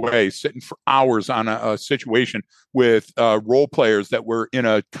mile away sitting for hours on a situation with role players that were in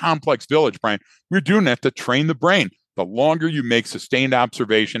a complex village, Brian. We're doing that to train the brain. The longer you make sustained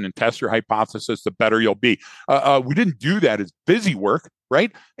observation and test your hypothesis, the better you'll be. We didn't do that as busy work,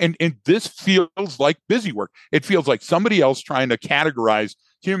 right? And this feels like busy work. It feels like somebody else trying to categorize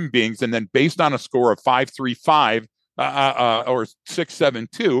human beings, and then based on a score of 5.35 or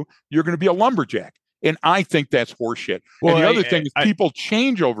 6.72, you're going to be a lumberjack. And I think that's horseshit. Well, and the other thing is people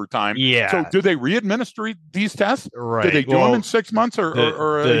change over time. Yeah. So do they re-administer these tests? Right. Do they do them in 6 months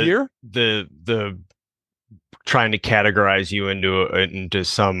or a year? The trying to categorize you into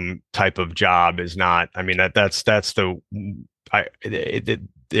some type of job is not. I mean, again,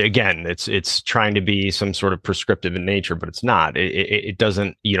 it's trying to be some sort of prescriptive in nature, but it's not. It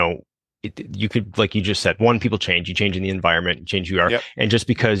doesn't. You could, like you just said, people change. You change in the environment, you change who you are, and just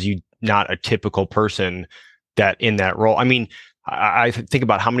because you're not a typical person that in that role. I mean, I think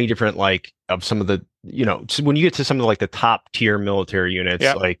about how many different of some of the when you get to some of the top tier military units,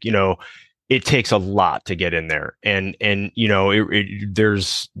 it takes a lot to get in there. And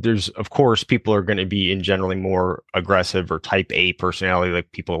there's of course people are going to be in generally more aggressive or type A personality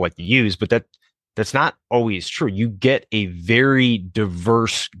like people like to use, but that's not always true. You get a very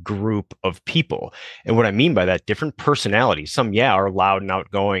diverse group of people. And what I mean by that, different personalities. Some, are loud and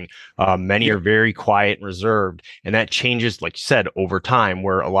outgoing. Many are very quiet and reserved. And that changes, like you said, over time,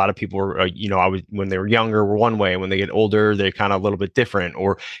 where a lot of people were, when they were younger, were one way. And when they get older, they're kind of a little bit different.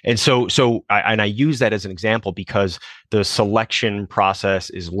 I use that as an example because the selection process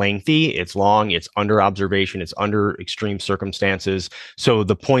is lengthy, it's long, it's under observation, it's under extreme circumstances. So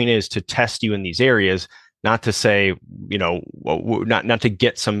the point is to test you in these areas, not to say, not to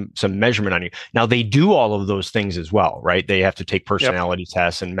get some measurement on you. Now they do all of those things as well, right? They have to take personality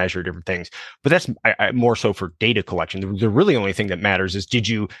tests and measure different things, but that's more so for data collection. The really only thing that matters is did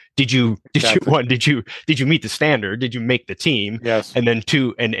you meet the standard? Did you make the team? Yes. And then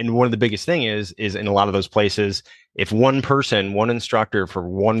two, and one of the biggest thing is in a lot of those places, if one person, one instructor for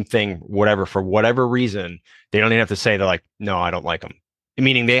one thing, whatever, for whatever reason, they don't even have to say they're like, no, I don't like them.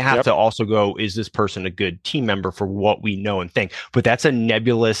 Meaning they have to also go, is this person a good team member for what we know and think? But that's a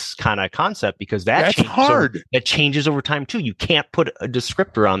nebulous kind of concept because that's hard. That changes over time too. You can't put a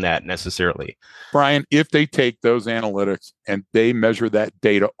descriptor on that necessarily. Brian, if they take those analytics and they measure that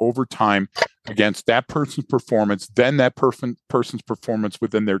data over time against that person's performance, then that person's performance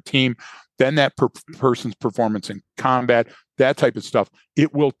within their team, then that person's performance in combat, that type of stuff,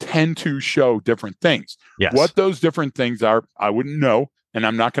 it will tend to show different things. Yes. What those different things are, I wouldn't know, and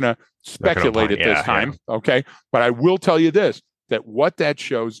I'm not going to speculate at this time, okay? But I will tell you this, that what that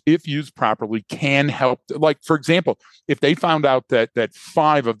shows, if used properly, can help. Like, for example, if they found out that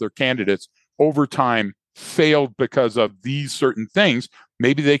 5 of their candidates over time failed because of these certain things,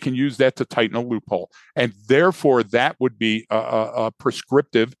 maybe they can use that to tighten a loophole. And therefore, that would be a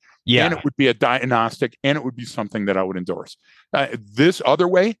prescriptive, and it would be a diagnostic, and it would be something that I would endorse. This other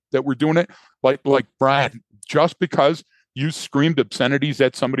way that we're doing it, like Brian, just because you screamed obscenities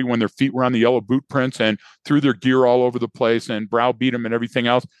at somebody when their feet were on the yellow boot prints and threw their gear all over the place and browbeat them and everything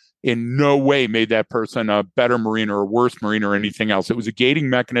else, in no way made that person a better Marine or a worse Marine or anything else. It was a gating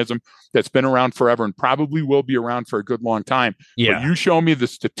mechanism that's been around forever and probably will be around for a good long time. Yeah. But you show me the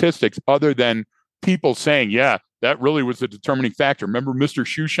statistics other than people saying, yeah, that really was the determining factor. Remember Mr.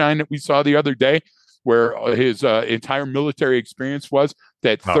 Shoeshine that we saw the other day, where his entire military experience was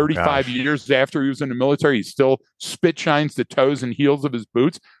that 35 years after he was in the military, he still spit shines the toes and heels of his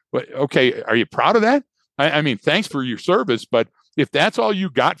boots. But okay, are you proud of that? I mean, thanks for your service, but if that's all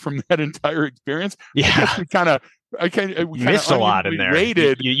you got from that entire experience, I guess we missed a lot in there.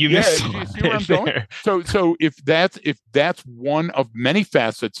 You missed a lot. See where I'm going? So if that's one of many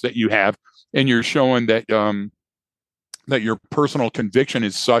facets that you have, and you're showing that that your personal conviction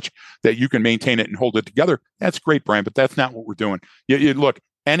is such that you can maintain it and hold it together, that's great, Brian. But that's not what we're doing. Look,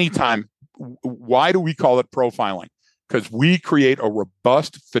 anytime. Why do we call it profiling? Because we create a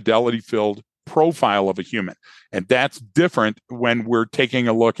robust, fidelity-filled profile of a human, and that's different when we're taking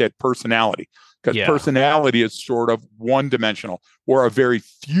a look at personality, because personality is sort of one-dimensional or a very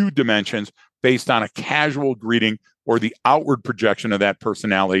few dimensions based on a casual greeting or the outward projection of that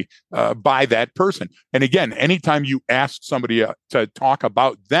personality by that person. And again, anytime you ask somebody to talk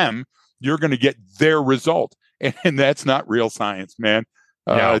about them, you're going to get their result, and that's not real science, man.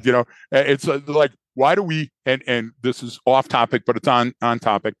 It's like, why do we, and this is off topic, but it's on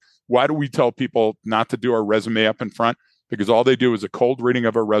topic. Why do we tell people not to do our resume up in front? Because all they do is a cold reading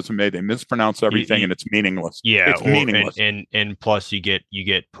of our resume. They mispronounce everything, and it's meaningless. Yeah, it's meaningless. And plus, you get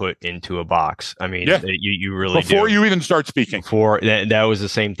put into a box. I mean, you really before you even start speaking. Before that was the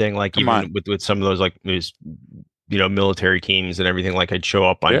same thing. Like with some of those, like, military teams and everything. Like, I'd show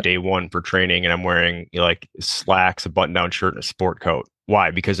up on day one for training, and I'm wearing like slacks, a button-down shirt, and a sport coat.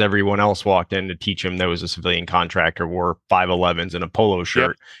 Why? Because everyone else walked in to teach him that was a civilian contractor, wore 511s and a polo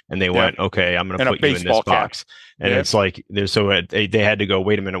shirt, and they went, "Okay, I'm going to put you in this box." And it's like, they had to go,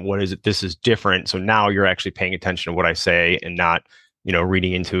 "Wait a minute, what is it? This is different." So now you're actually paying attention to what I say and not,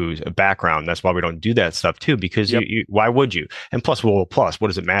 reading into a background. That's why we don't do that stuff too, because why would you? And plus, what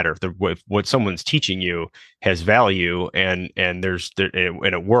does it matter if what someone's teaching you has value and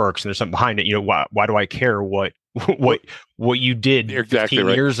it works and there's something behind it? Why do I care what you did 15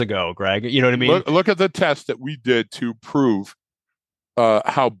 years ago, Greg? You know what I mean? Look at the test that we did to prove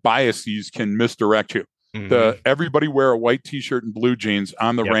how biases can misdirect you. Mm-hmm. Everybody wear a white t-shirt and blue jeans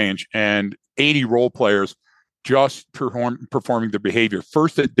on the range, and 80 role players just performing their behavior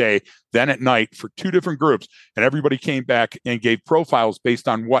first at day, then at night for 2 different groups, and everybody came back and gave profiles based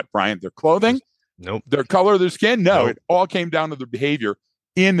on what, Brian? Their clothing? Nope. Their color of their skin? No. Nope. It all came down to their behavior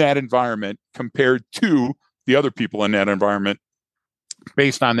in that environment compared to the other people in that environment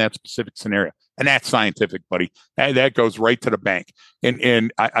based on that specific scenario. And that's scientific, buddy. And that goes right to the bank.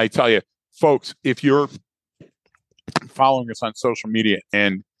 And I tell you, folks, if you're following us on social media,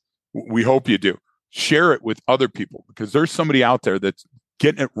 and we hope you do, share it with other people, because there's somebody out there that's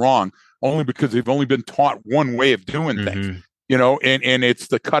getting it wrong only because they've only been taught one way of doing things, and it's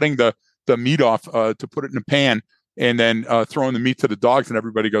the cutting the meat off to put it in a pan and then throwing the meat to the dogs, and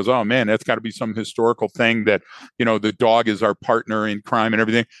everybody goes, "Oh man, that's got to be some historical thing that, the dog is our partner in crime and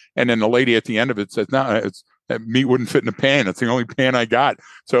everything." And then the lady at the end of it says, "No, that meat wouldn't fit in a pan. It's the only pan I got.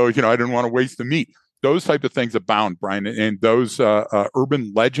 So, I didn't want to waste the meat." Those type of things abound, Brian, and those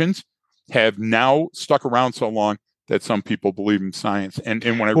urban legends have now stuck around so long that some people believe in science. And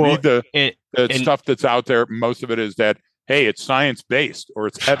when I read the stuff that's out there, most of it is that, hey, it's science-based or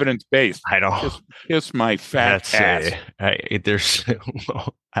it's evidence-based. I don't. Kiss my fat ass. It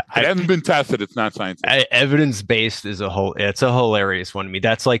hasn't been tested. It's not science. Evidence-based is it's a hilarious one to me.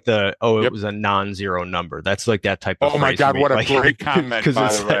 That's like it was a non-zero number. That's like that type of. Oh my God, what a great comment! Because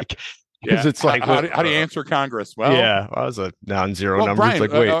it's like. Because it's like, how do you answer Congress? Well, that was a non-zero number. Brian,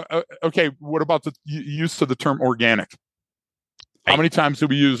 it's like, wait, okay. What about the use of the term organic? How many times do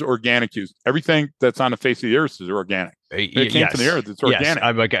we use organic use? Everything that's on the face of the earth is organic. It came from the earth. It's organic. Yes.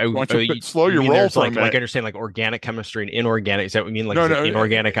 I'm like, slow your roll for a minute. Like, I understand like organic chemistry and inorganic. Is that what you mean? Like no,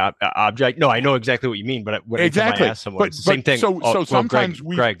 inorganic object? No, I know exactly what you mean, but exactly. I ask someone, it's the same thing. So sometimes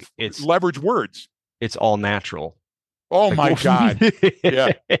Greg, it's leverage words. It's all natural. Oh my God.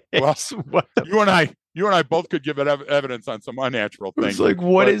 Yeah. Well, you and I both could give it evidence on some unnatural things. It's like,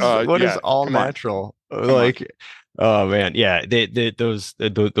 what is all natural? Like, oh man, yeah.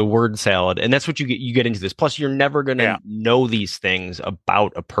 The word salad, and that's what you get into this. Plus, you're never gonna know these things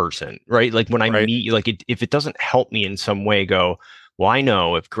about a person, right? Like when I meet you, like if it doesn't help me in some way, go, well, I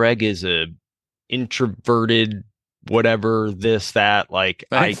know if Greg is a introverted, whatever, this, that, like,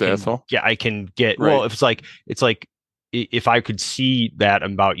 thanks, I can get. Well, if it's like. If I could see that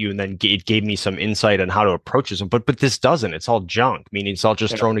about you, and then it gave me some insight on how to approach this, but this doesn't. It's all junk. Meaning it's all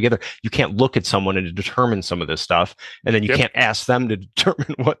just thrown together. You can't look at someone and determine some of this stuff, and then you can't ask them to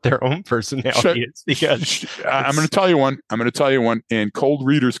determine what their own personality is. Because I'm going to tell you one. And cold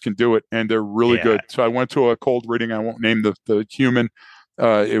readers can do it, and they're really good. So I went to a cold reading. I won't name the human.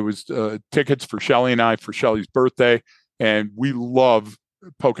 It was tickets for Shelly and I for Shelly's birthday, and we love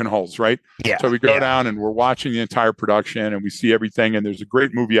poking holes, right? Yeah. So we go down and we're watching the entire production and we see everything. And there's a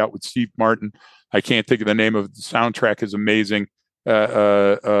great movie out with Steve Martin. I can't think of the name of it. The soundtrack is amazing.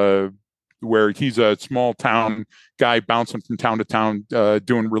 Where he's a small town guy bouncing from town to town,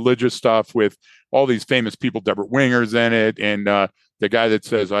 doing religious stuff with all these famous people. Deborah Winger's in it, and the guy that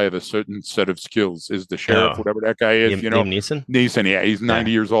says I have a certain set of skills is the sheriff, whatever that guy is. Liam Neeson. Yeah, he's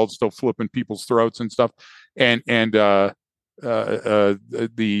 90 years old, still flipping people's throats and stuff. And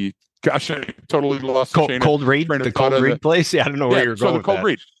the gosh, I totally lost cold read. The cold read place. Yeah, I don't know where you're going. So the cold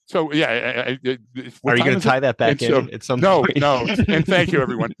read. So yeah, are you going to tie that back in at some point? No. And thank you,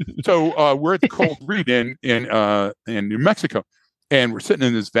 everyone. So we're at the cold read in New Mexico, and we're sitting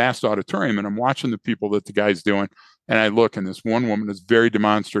in this vast auditorium, and I'm watching the people that the guy's doing, and I look, and this one woman is very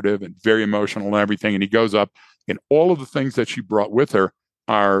demonstrative and very emotional and everything, and he goes up, and all of the things that she brought with her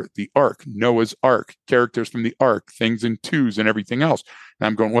are the Ark, Noah's Ark, characters from the Ark, things in twos and everything else. And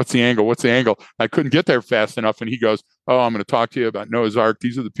I'm going, what's the angle? I couldn't get there fast enough. And he goes, oh, I'm going to talk to you about Noah's Ark.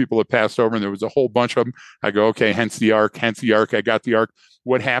 These are the people that passed over. And there was a whole bunch of them. I go, okay, hence the Ark. I got the Ark.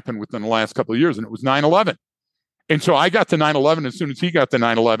 What happened within the last couple of years? And it was 9/11. And so I got to 9/11 as soon as he got to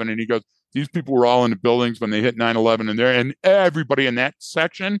 9/11. And he goes, these people were all in the buildings when they hit 9/11 and everybody in that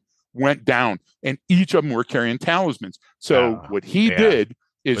section went down, and each of them were carrying talismans. So what he did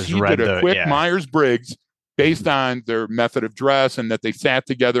is he did a quick Myers-Briggs based on their method of dress and that they sat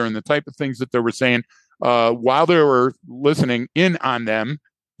together and the type of things that they were saying while they were listening in on them,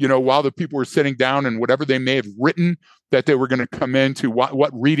 while the people were sitting down, and whatever they may have written that they were going to come into, what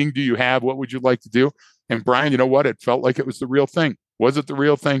reading do you have? What would you like to do? And Brian, you know what? It felt like it was the real thing. Was it the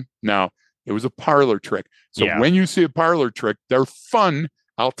real thing? No, it was a parlor trick. So when you see a parlor trick, they're fun.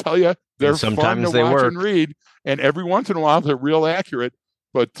 I'll tell you, they're fun to watch and read. And every once in a while, they're real accurate.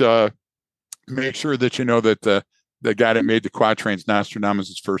 But make sure that you know that the guy that made the quatrains,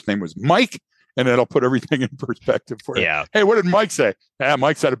 Nostradamus' first name was Mike, and it'll put everything in perspective for you. Yeah. Hey, what did Mike say?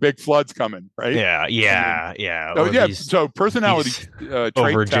 Mike said a big flood's coming, right? Yeah. So personality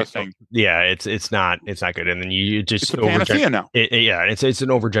trait testing. It's not good. And then you just it's a panacea now. It's an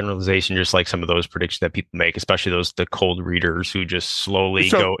overgeneralization, just like some of those predictions that people make, especially the cold readers who just slowly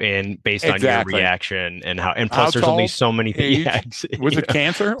go in based on your reaction and how. And plus, there's only so many things. Was it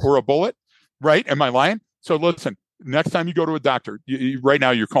cancer or a bullet? Right? Am I lying? So listen. Next time you go to a doctor, right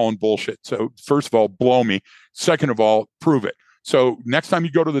now you're calling bullshit. So first of all, blow me. Second of all, prove it. So next time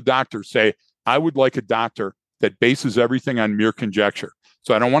you go to the doctor, say, I would like a doctor that bases everything on mere conjecture.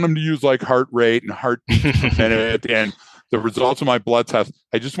 So I don't want them to use like heart rate and heartbeat per minute and the results of my blood test.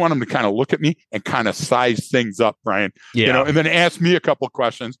 I just want them to kind of look at me and kind of size things up, Brian. Yeah. And then ask me a couple of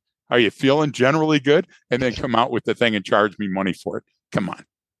questions. Are you feeling generally good? And then come out with the thing and charge me money for it. Come on.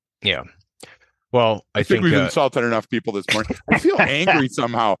 Yeah. Well, I think we've insulted enough people this morning. I feel angry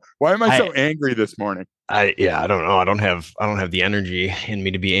somehow. Why am I so angry this morning? I don't know. I don't have the energy in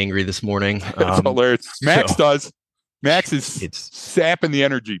me to be angry this morning. It's hilarious. Max does. Max is sapping the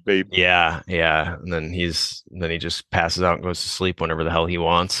energy, babe. Yeah. And then he just passes out and goes to sleep whenever the hell he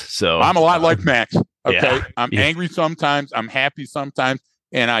wants. So I'm a lot like Max. Okay. I'm angry sometimes. I'm happy sometimes.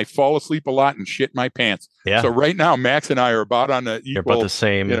 And I fall asleep a lot and shit my pants. Yeah. So right now, Max and I are about on the equal. They're about the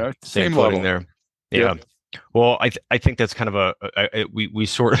same level there. Yeah. Well, I think that's kind of we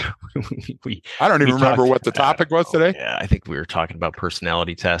sort of I don't even remember what the topic was today. Yeah, I think we were talking about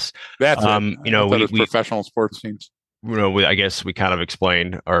personality tests. That's we professional sports teams. I guess we kind of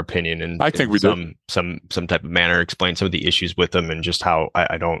explained our opinion in, I think we did. some type of manner, explain some of the issues with them, and just how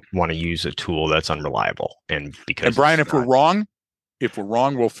I don't want to use a tool that's unreliable. And Brian, if we're wrong,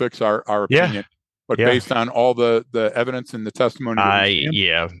 we'll fix our opinion. But based on all the evidence and the testimony,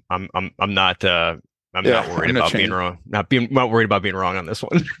 I'm not worried about being wrong. Not worried about being wrong on this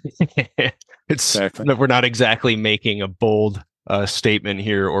one. We're not exactly making a bold statement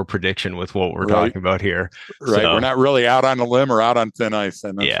here or prediction with what we're talking about here. Right. So, we're not really out on a limb or out on thin ice.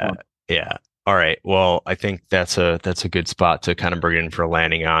 Yeah. All right. Well, I think that's a good spot to kind of bring in for a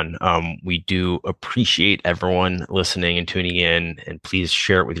landing on. We do appreciate everyone listening and tuning in, and please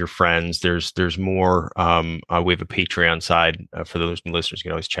share it with your friends. There's more. We have a Patreon side for those new listeners. You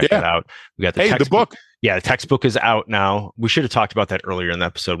can always check that out. We got the book. Yeah, the textbook is out now. We should have talked about that earlier in the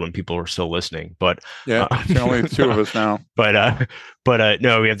episode when people were still listening, but only two of us now. But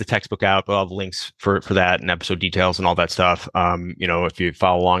no, we have the textbook out. We'll have links for that and episode details and all that stuff. If you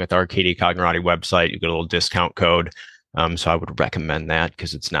follow along at the Arcadia Cognerati website, you get a little discount code. So I would recommend that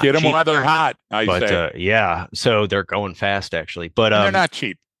because it's not get them cheap. while they're hot. So they're going fast actually, but they're not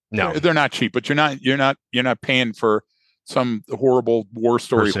cheap. No, they're not cheap. But you're not paying for some horrible war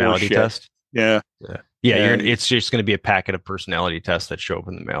story personality test. Yeah. It's just going to be a packet of personality tests that show up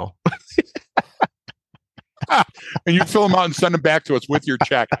in the mail. And you fill them out and send them back to us with your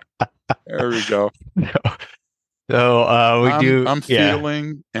check. There we go. So I'm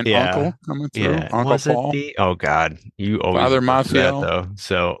feeling an uncle coming through. Yeah. Uncle Paul. Oh God, you always Father Maciel. Though.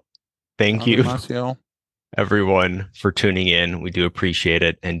 So thank you, Maciel, everyone, for tuning in. We do appreciate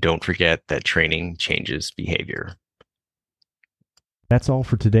it, and don't forget that training changes behavior. That's all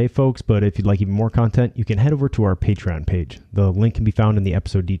for today, folks, but if you'd like even more content, you can head over to our Patreon page. The link can be found in the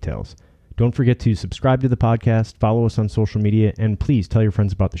episode details. Don't forget to subscribe to the podcast, follow us on social media, and please tell your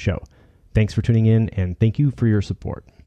friends about the show. Thanks for tuning in, and thank you for your support.